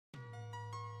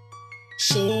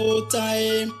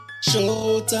Showtime,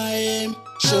 showtime,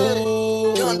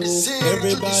 show.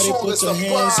 Everybody put your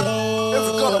hands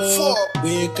up.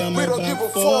 We coming back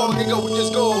for more. We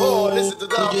just go hard, listen to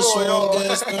that boy.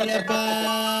 Just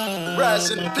Rise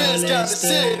in the biz, got the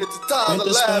city, it's the time to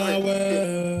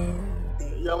laugh.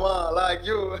 Yeah man, like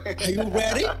you. Are you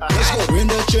ready? Let's go. When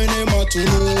the chaîne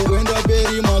matuno, when the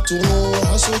berry matuno,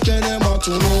 hasu chaîne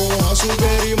matuno, hasu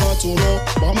berry matuno,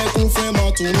 bame kufe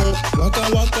matuno, waka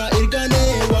waka irgane,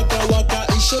 waka waka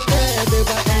ishote,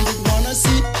 baby, and it wanna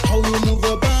see how you move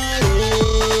your body.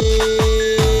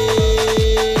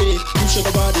 You shake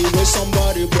your body with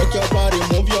somebody, break your body,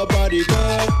 move your body,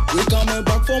 girl. We coming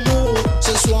back for more.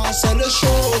 Ce soir c'est le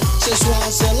show, ce soir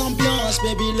c'est l'ambiance,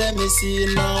 baby. Let me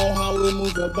see now how we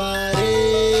move your body.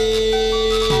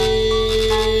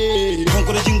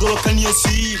 Encore jingle can you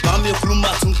see? Bame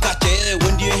pluma tunkate.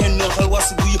 When you hear no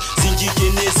halwas buyo, sinji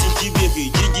kene sinji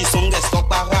baby, gigi song stop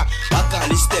para. Baka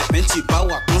liste penti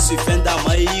bawa, on se fenda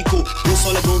maïko. Où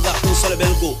sont les bongas, où sont les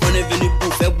belgos? On est venu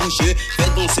pour faire bouger,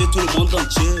 faire danser tout le monde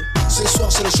entier. Ce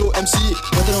soir c'est le show MC,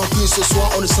 maintenant plus ce soir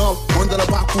on est ensemble, on est dans la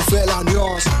barre pour faire la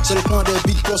nuance. C'est le point des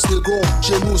big boss les gros,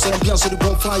 chez nous c'est l'ambiance, c'est du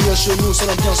bon fire. Chez nous c'est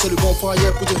l'ambiance, c'est du bon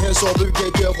fire. Put your hands up, baby,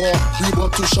 get raw. We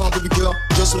want to shine, baby girl,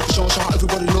 just like a shine,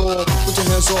 everybody know. Put your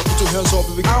hands up,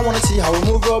 baby. I wanna see how we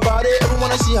move your body, everyone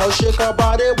wanna see how we shake our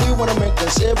body. We wanna make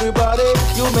this everybody.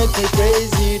 You make me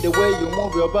crazy, the way you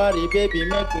move your body, baby,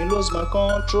 make me lose my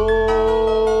control.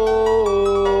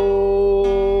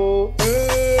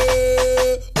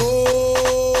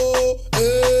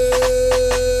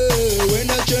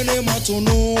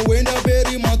 When the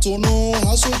berry matono,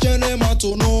 hasu chene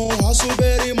matono, hasu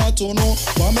berry matono,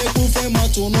 wame kufe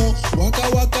matono, waka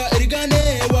waka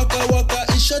irgane, waka waka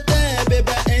ishote,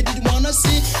 baby, and it wanna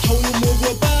see how you move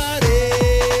your body.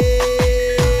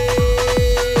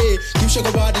 Keep shake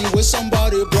your body with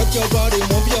somebody, break your body,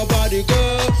 move your body,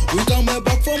 girl. We coming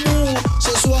back for more.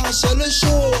 Ce soir c'est le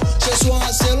show, ce soir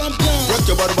c'est l'ambiance. Break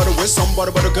your body with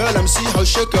somebody, but a girl, let me see how you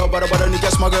shake your body,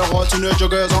 niggas, my girl, hard to know your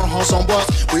girls on house on boîte.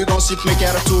 We gon' see if make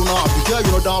it a two now. Because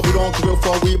you know that we don't give a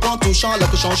fuck. We want to shine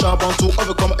like a shine, want to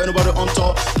overcome anybody on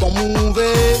top. Keep on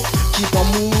moving, keep on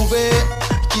moving,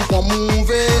 keep on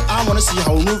moving. I wanna see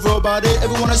how you move your body.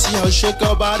 Everyone wanna see how you shake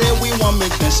your body. We wanna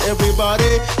make this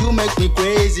everybody. You make me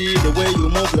crazy the way you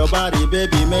move your body,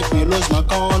 baby. Make me lose my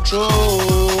control.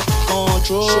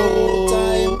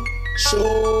 Showtime,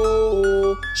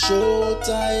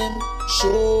 showtime,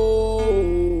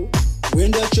 show.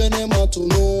 When the chaîne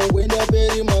matuno, when the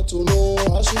berry matuno,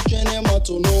 hasu chaîne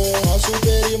matuno, hasu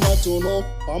berry matuno,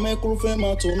 pame kufe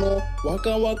matuno,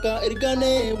 waka waka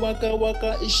irgane, waka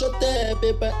waka ishote,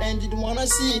 paper and it wanna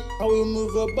see how you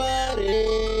move your body.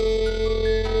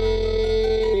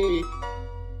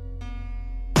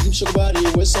 Keep your body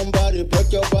with somebody,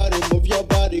 break your body, move your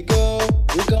body, girl.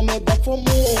 We coming back for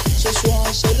more. Ce soir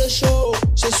c'est le show,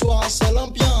 ce soir c'est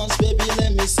l'ambiance, baby.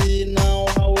 Let me see now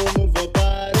how we move your body.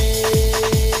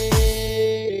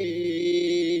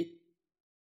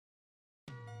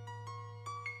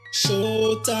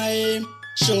 Showtime,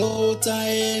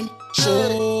 showtime,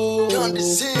 show.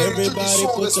 Everybody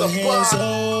put your hands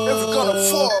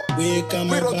up. We coming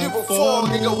back for more.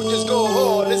 We just go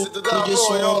hard, listen to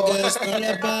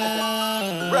that boy.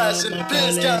 Rise in the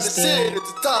biz, got the city,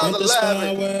 it's the time to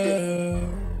laugh.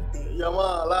 Yeah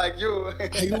man, like you.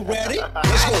 Are you ready?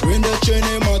 Let's go. When the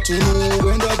chaîne matuno,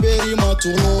 when the berry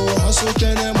matuno, hasu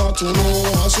chaîne matuno,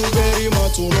 hasu berry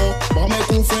matuno, bame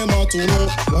kufe matuno,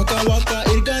 waka waka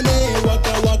irgane,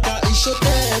 waka waka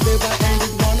ishote, baby, and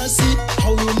it wanna see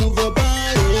how you move your body.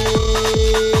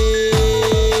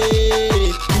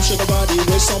 You shake your body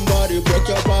with somebody, break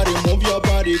your body, move your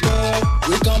body, girl.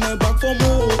 We coming back for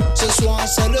more. Ce soir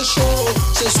c'est le show,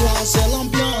 ce soir c'est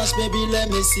l'ambiance, baby. Let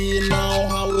me see now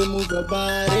how we move your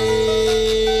body.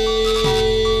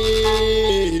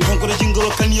 Encore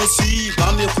jingle can you see?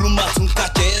 Bame pluma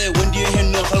tunkate. When you hear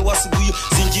no halwas buyo,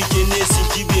 sinji kene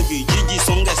sinji baby, gigi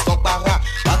song stop para.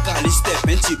 Baka liste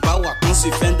penti bawa, on se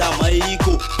fenda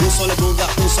maïko. Où sont les bongas,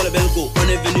 où sont les belgos? On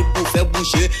est venu pour faire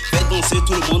bouger, faire danser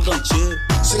tout le monde entier.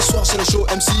 Ce soir c'est le show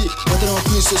MC, maintenant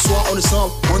plus ce soir on est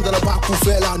ensemble, on est dans la barre pour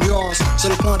faire la nuance. C'est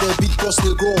le point des big boss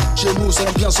les gros, chez nous c'est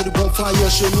l'ambiance, c'est du bon fire.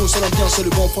 Chez nous c'est l'ambiance, c'est du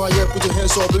bon fire. Put your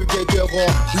hands up, baby, get raw.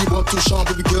 We want to shine,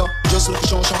 baby girl, just like a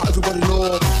shine, everybody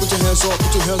know. Put your hands up,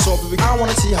 baby. I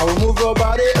wanna see how we move your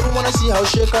body, everyone wanna see how we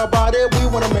shake our body. We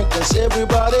wanna make this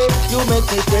everybody. You make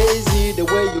me crazy the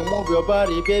way you move your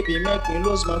body, baby, make me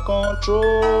lose my control.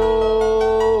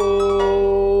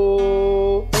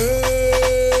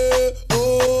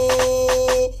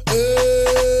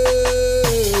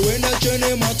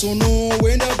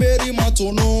 When the berry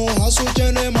matono, hasu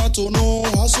chene matono. matono,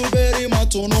 hasuberi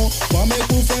matono, mame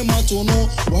kufe matono,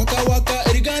 waka waka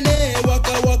erigane,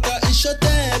 waka waka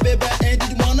ishote, baby, and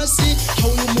did wanna see how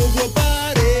you move your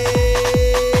body.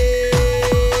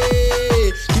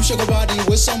 Keep shake your body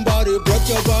with somebody, rock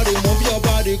your body, move your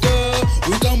body, girl.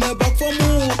 We coming back for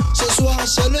more. Ce soir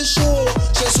c'est le show,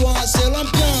 ce soir c'est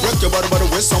l'ambiance. Rock your body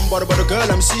with somebody, but a girl,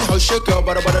 let me see how you shake your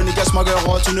body, niggas, my girl,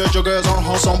 hot, tu ne joggers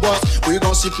en boîte. We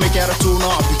gon' see make it a tune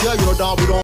up, girl, you know that we don't.